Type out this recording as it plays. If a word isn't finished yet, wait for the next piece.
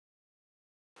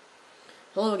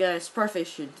Hello guys,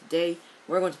 Parfish, and today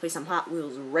we're going to play some Hot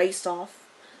Wheels Race Off.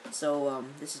 So,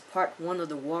 this is part 1 of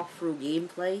the walkthrough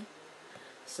gameplay.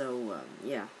 So,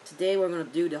 yeah. Today we're going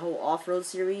to do the whole off-road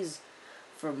series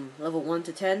from level 1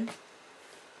 to 10.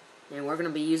 And we're going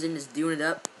to be using this Doing It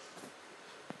Up.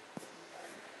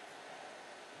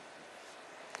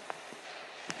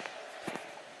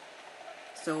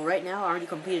 So right now I already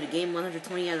completed a game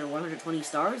 120 out of 120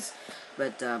 stars.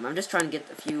 But I'm just trying to get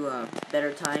a few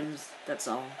better times, that's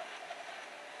all.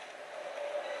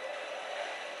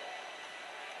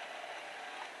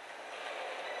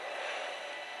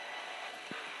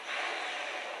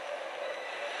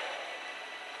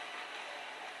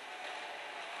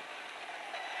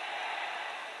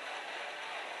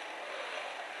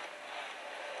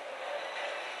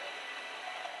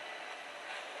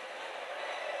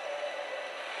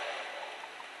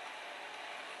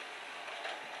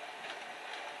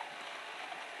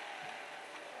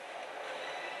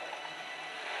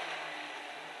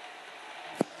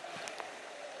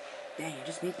 Dang,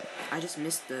 I just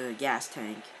missed the gas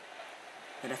tank.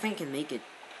 But I think I can make it.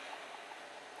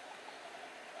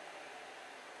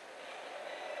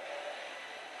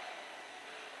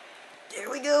 There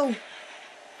we go!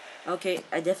 Okay,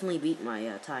 I definitely beat my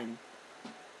time.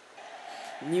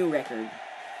 New record.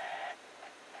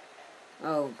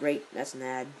 Oh, great, that's an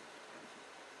ad.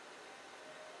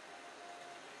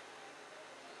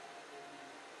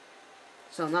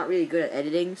 So I'm not really good at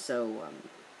editing, so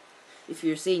if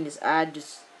you're seeing this ad,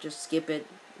 just skip it.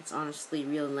 It's honestly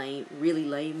really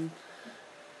lame.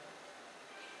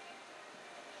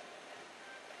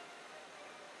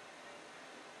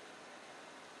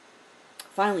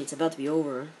 Finally, it's about to be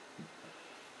over.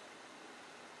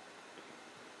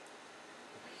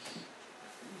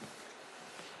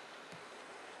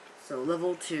 So,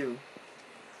 level 2.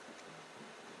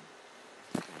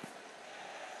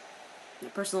 The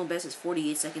personal best is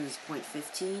 48 seconds,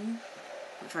 .15.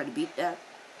 I'll try to beat that.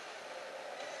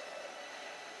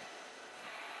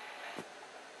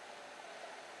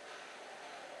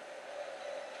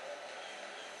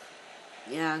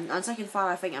 Yeah, on second thought,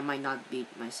 I think I might not beat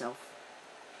myself.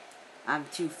 I'm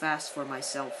too fast for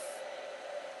myself.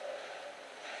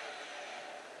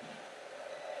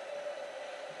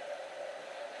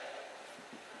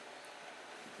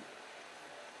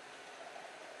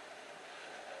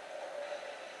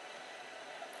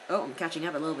 Oh, I'm catching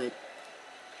up a little bit.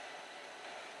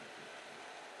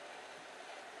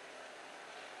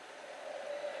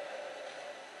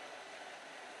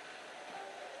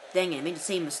 Dang it, I made the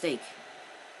same mistake.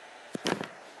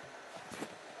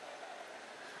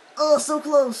 Oh, so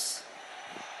close!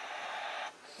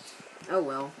 Oh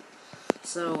well.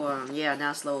 So, yeah,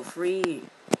 now it's level 3.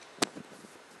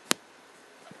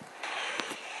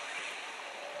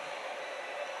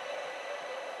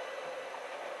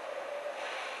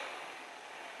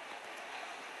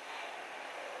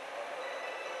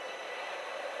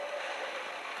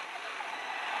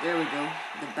 There we go.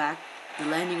 The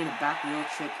landing in the back wheel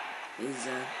trick is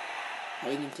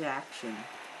heading into action.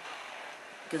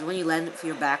 Because when you land it for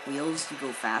your back wheels, you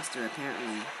go faster,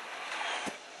 apparently.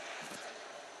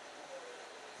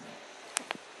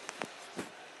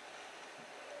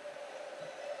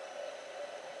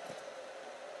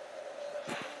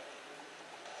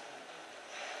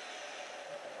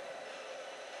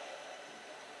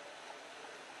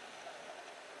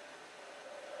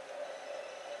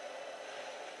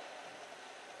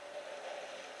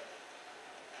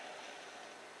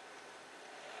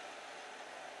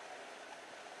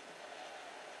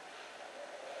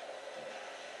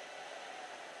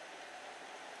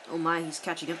 Oh my, he's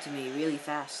catching up to me really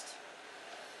fast.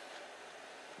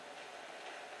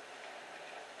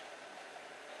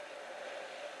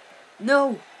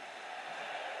 No!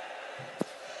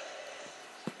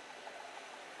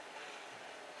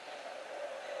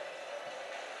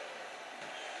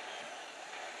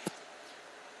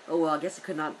 Oh well, I guess I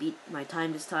could not beat my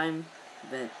time this time,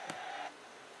 but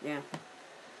yeah.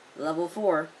 Level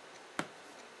 4.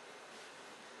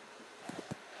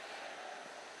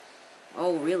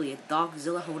 Oh really,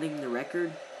 Dogzilla holding the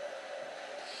record?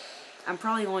 I'm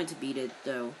probably going to beat it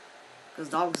though, because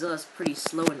Dogzilla's a pretty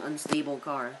slow and unstable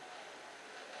car.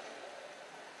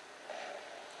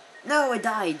 No, I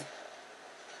died!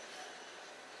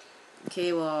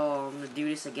 Okay, well, I'm gonna do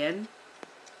this again.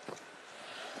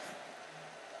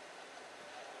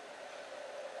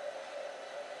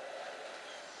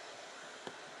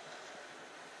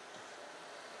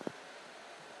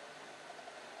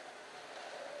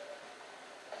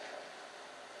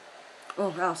 Oh,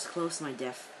 that was close to my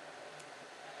death.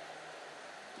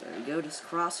 There we go, just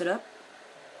cross it up.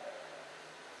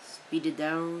 Speed it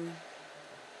down.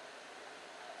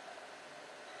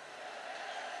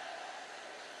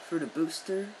 through the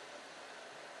booster.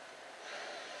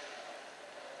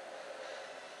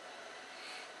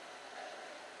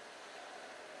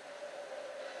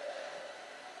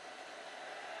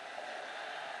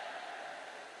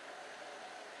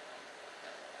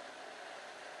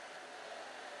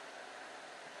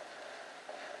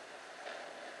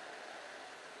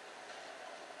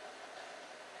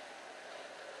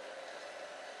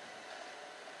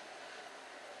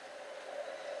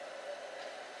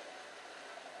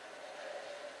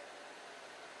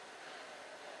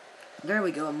 There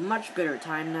we go, a much better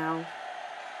time now.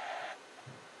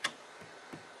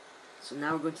 So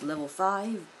now we're going to level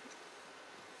 5.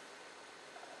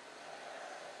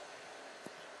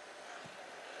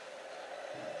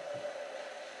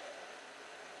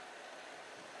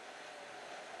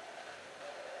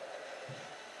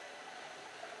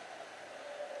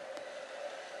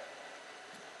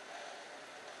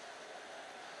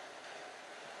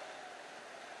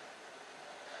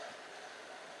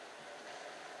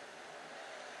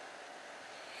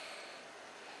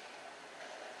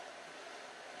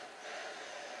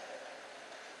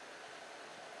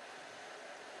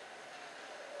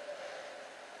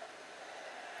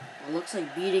 It looks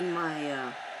like beating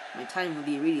my my time would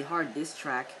be really hard this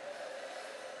track.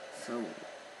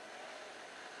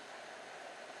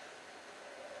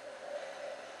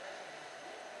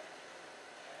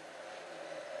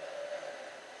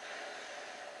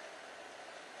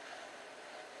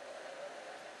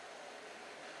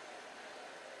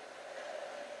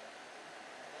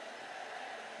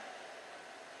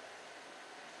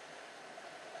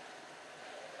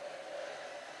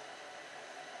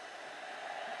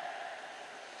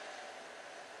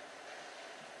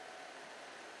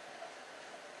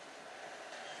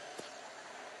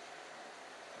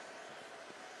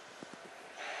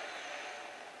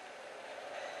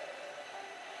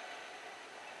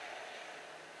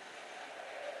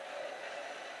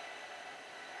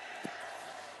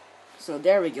 So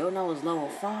there we go, now it's level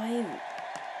 5.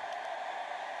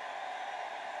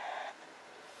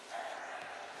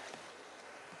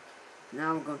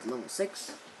 Now we're going to level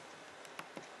 6.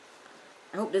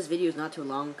 I hope this video is not too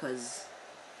long, because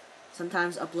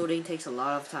sometimes uploading takes a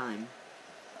lot of time.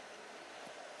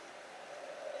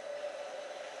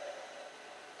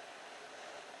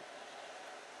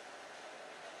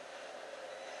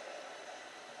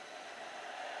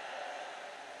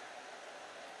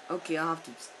 Okay, I'll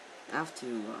have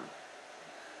to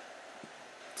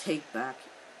take back.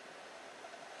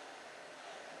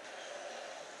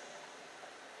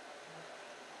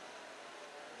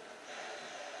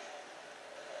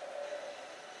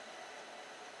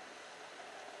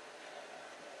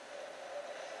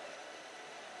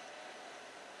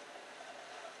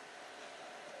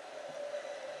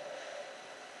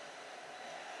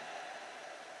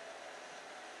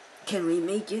 Can we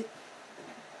make it?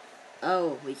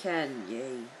 Oh, we can,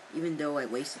 yay. Even though I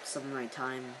wasted some of my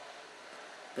time.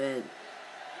 But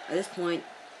at this point,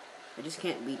 I just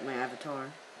can't beat my avatar.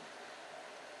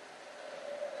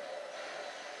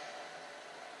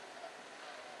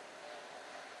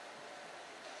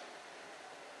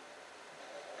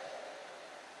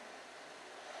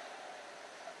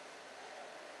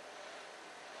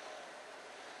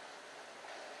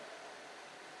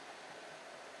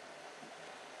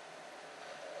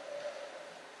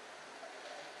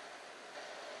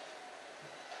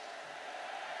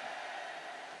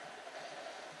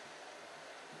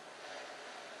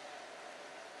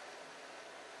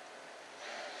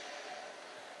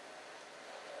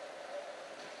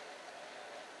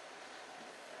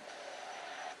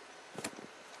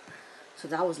 So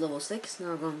that was level 6, now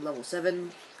we're going to level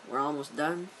 7. We're almost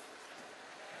done.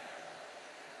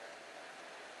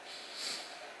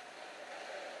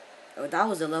 Oh, that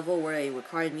was the level where it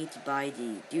required me to buy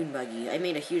the Dune Buggy. I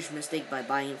made a huge mistake by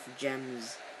buying it for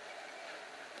gems.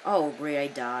 Oh great, I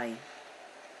die.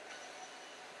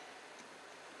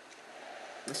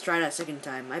 Let's try that second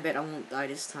time. I bet I won't die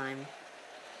this time.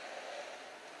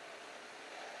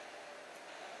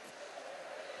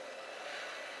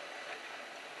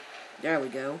 There we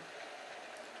go.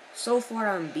 So far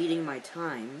I'm beating my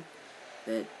time,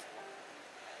 but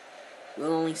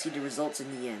we'll only see the results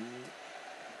in the end.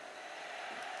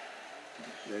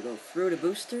 There we go, through the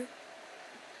booster.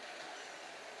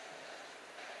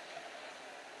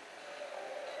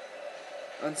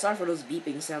 I'm sorry for those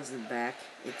beeping sounds in the back.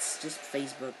 It's just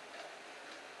Facebook.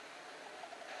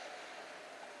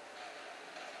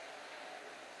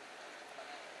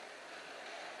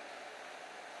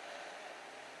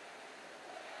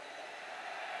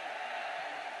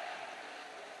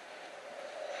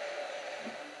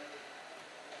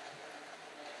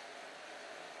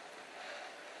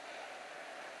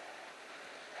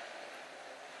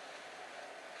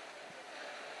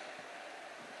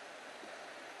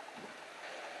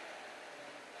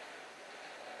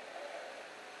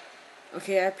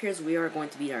 Okay, it appears we are going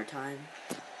to beat our time.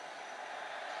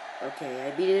 Okay,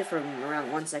 I beat it from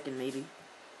around 1 second maybe.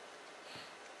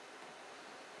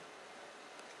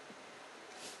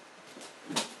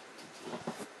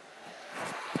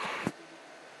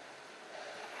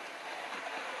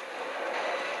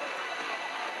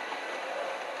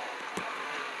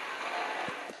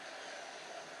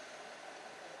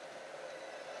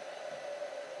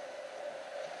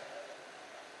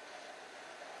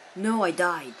 No, I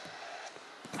died.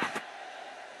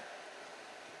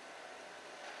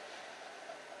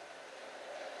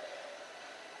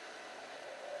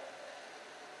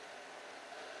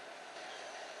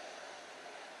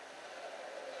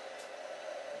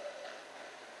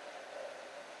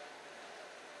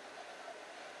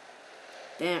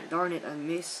 Damn, darn it, I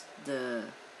missed the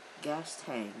gas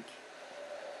tank.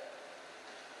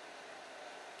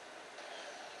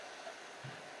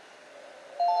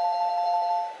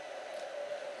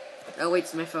 Oh wait,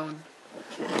 it's my phone.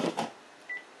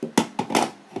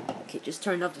 Okay, just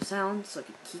turned off the sound so I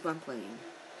can keep on playing.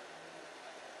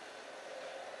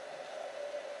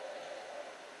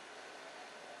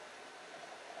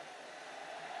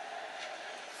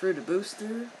 Through the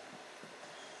booster.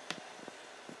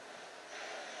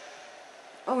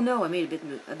 Oh no, I made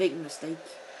a big mistake.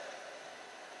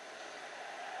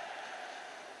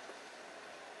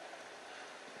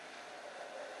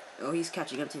 Oh, he's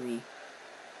catching up to me.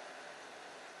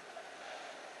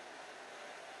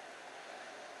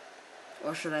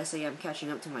 Or should I say I'm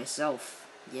catching up to myself?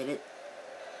 Get it?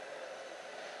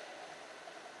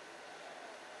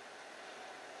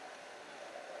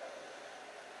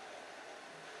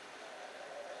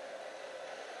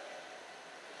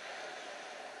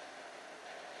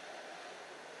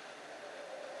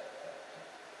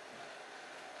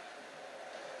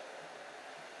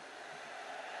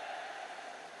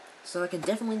 So I can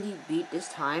definitely beat this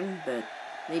time, but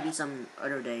maybe some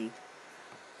other day.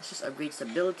 Let's just upgrade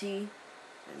stability,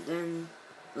 and then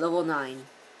level 9.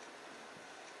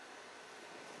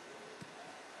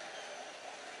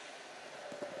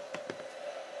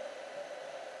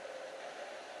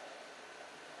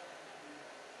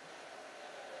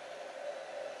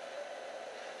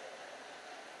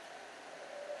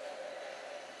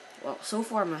 Well, so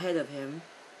far I'm ahead of him,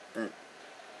 but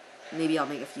maybe I'll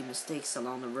make a few mistakes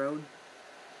along the road.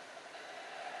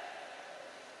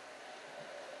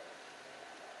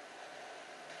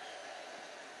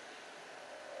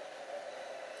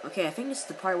 Okay, I think this is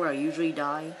the part where I usually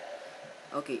die.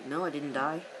 Okay, no, I didn't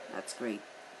die. That's great.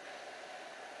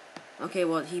 Okay,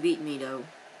 well, he beat me, though.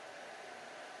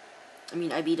 I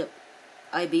mean, I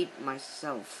beat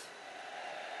myself.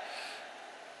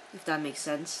 If that makes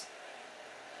sense.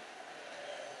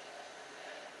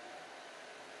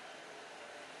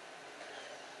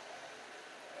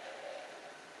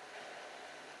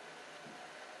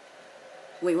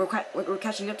 Wait, we're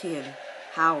catching up to him.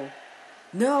 How?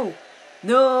 No!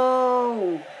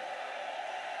 No!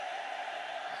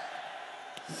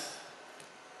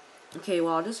 Okay,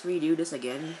 well, I'll just redo this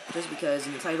again, just because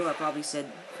in the title I probably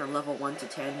said from level 1 to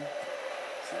 10.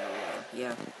 So,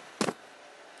 yeah.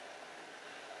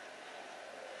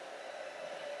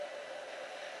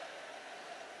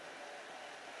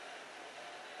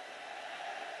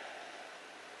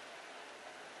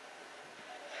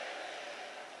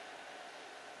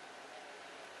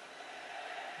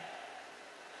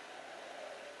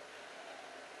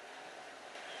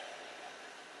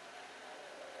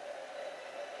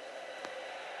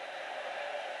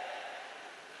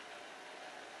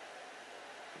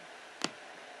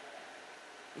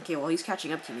 Okay, well, he's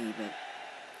catching up to me, but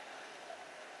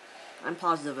I'm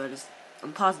positive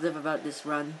about this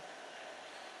run.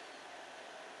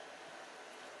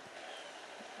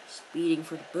 Speeding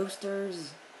for the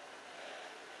boosters.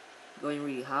 Going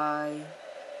really high.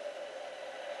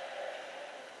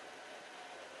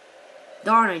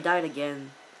 Darn, I died again.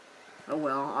 Oh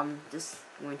well, I'm just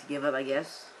going to give up, I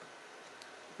guess.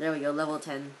 There we go, level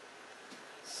 10.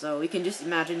 So we can just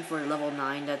imagine for level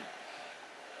 9 that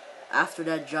after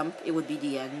that jump, it would be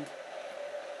the end.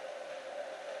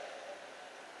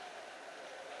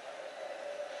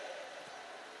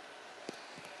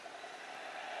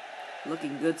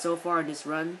 Looking good so far in this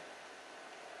run.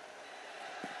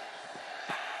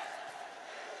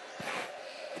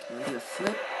 I'm gonna do a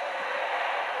flip.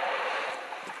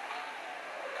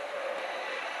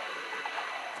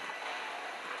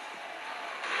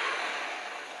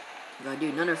 I'm gonna do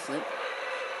another flip.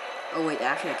 Oh wait,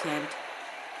 actually I can't.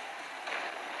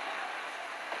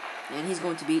 And he's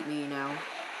going to beat me now.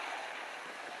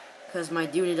 Because my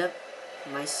doing it up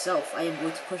myself, I am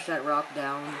going to push that rock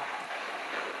down.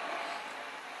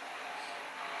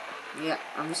 Yeah,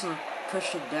 I'm just gonna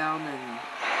push it down and...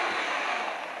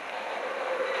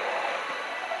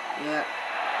 Yeah,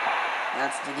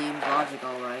 that's the game's logic,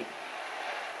 alright.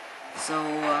 So,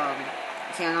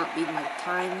 cannot beat my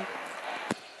time,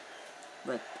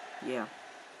 but, yeah.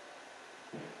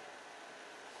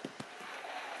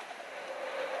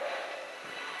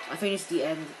 I think it's the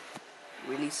end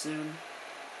really soon.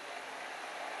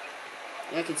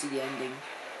 Yeah, I can see the ending.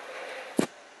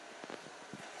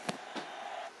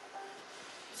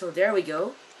 So there we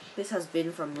go. This has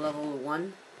been from level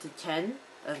 1 to 10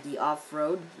 of the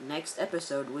off-road. Next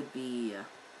episode would be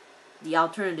the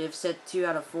alternative, set 2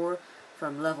 out of 4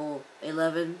 from level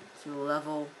 11 to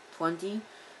level 20.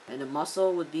 And the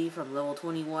muscle would be from level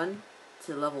 21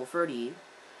 to level 30.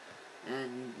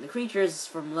 And the creatures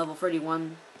from level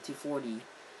 31 to 40.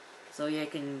 So yeah, I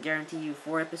can guarantee you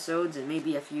 4 episodes and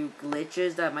maybe a few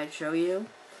glitches that I might show you.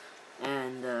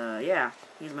 And yeah,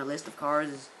 here's my list of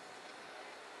cars.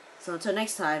 So until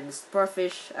next time, this is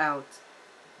Parfish out.